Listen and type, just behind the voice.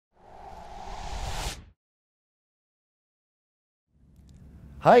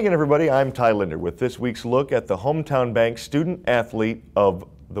Hi again, everybody. I'm Ty Linder with this week's look at the Hometown Bank Student Athlete of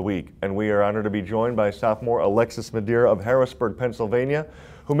the Week. And we are honored to be joined by sophomore Alexis Madeira of Harrisburg, Pennsylvania,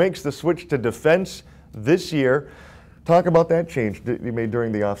 who makes the switch to defense this year. Talk about that change that you made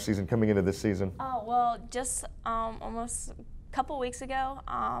during the offseason coming into this season. Oh, well, just almost a couple weeks ago,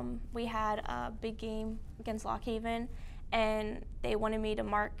 we had a big game against Lock Haven, and they wanted me to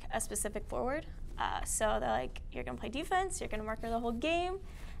mark a specific forward. So they're like, you're going to play defense, you're going to mark her the whole game.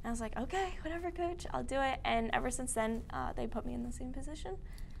 And I was like, okay, whatever, coach, I'll do it. And ever since then, they put me in the same position.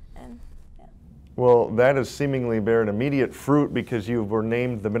 And yeah. Well, that has seemingly borne immediate fruit because you were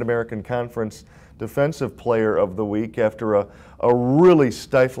named the Mid-American Conference Defensive Player of the Week after a really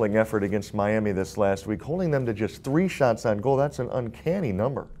stifling effort against Miami this last week, holding them to just 3 shots on goal. That's an uncanny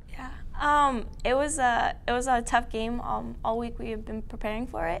number. Yeah, it was a tough game. All week we have been preparing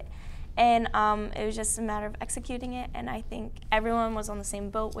for it. And it was just a matter of executing it, and I think everyone was on the same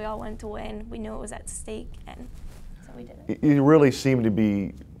boat. We all wanted to win. We knew it was at stake, and so we did it. You really seem to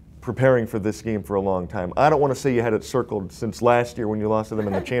be preparing for this game for a long time. I don't want to say you had it circled since last year when you lost to them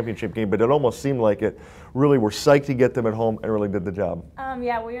in the championship game, but it almost seemed like it. Really were psyched to get them at home and really did the job.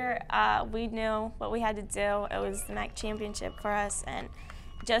 Yeah, we knew what we had to do. It was the MAC championship for us, and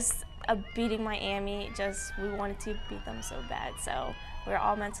just beating Miami, we wanted to beat them so bad. So we were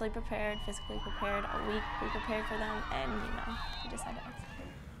all mentally prepared, physically prepared. A week we prepared for them, and we just had to execute.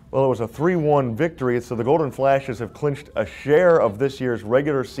 Well, it was a 3-1 victory, so the Golden Flashes have clinched a share of this year's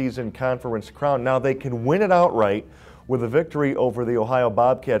regular season conference crown. Now they can win it outright with a victory over the Ohio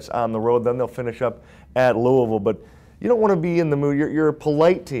Bobcats on the road. Then they'll finish up at Louisville. But you don't want to be in the mood. You're a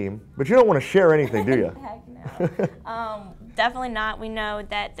polite team, but you don't want to share anything, do you? Heck no. Definitely not. We know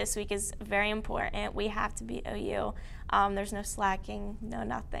that this week is very important. We have to beat OU. There's no slacking, no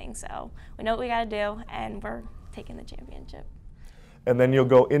nothing. So we know what we got to do, and we're taking the championship. And then you'll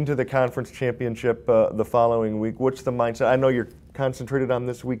go into the conference championship the following week. What's the mindset? I know you're concentrated on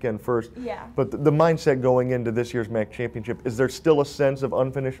this weekend first. Yeah. But the mindset going into this year's MAC championship, is there still a sense of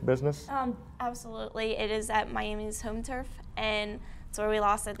unfinished business? Absolutely. It is at Miami's home turf, and it's where we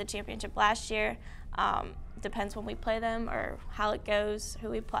lost at the championship last year. Depends when we play them or how it goes, who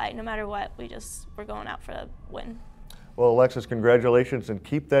we play. No matter what, we're going out for the win. Well, Alexis, congratulations, and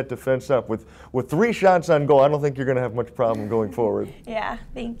keep that defense up. With 3 shots on goal, I don't think you're going to have much problem going forward. Yeah,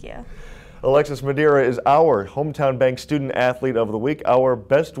 thank you. Alexis Madeira is our Hometown Bank Student Athlete of the Week. Our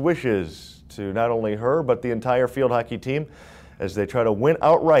best wishes to not only her, but the entire field hockey team as they try to win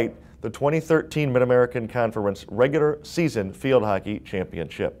outright the 2013 Mid-American Conference regular season field hockey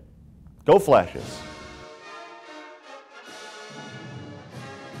championship. Go Flashes!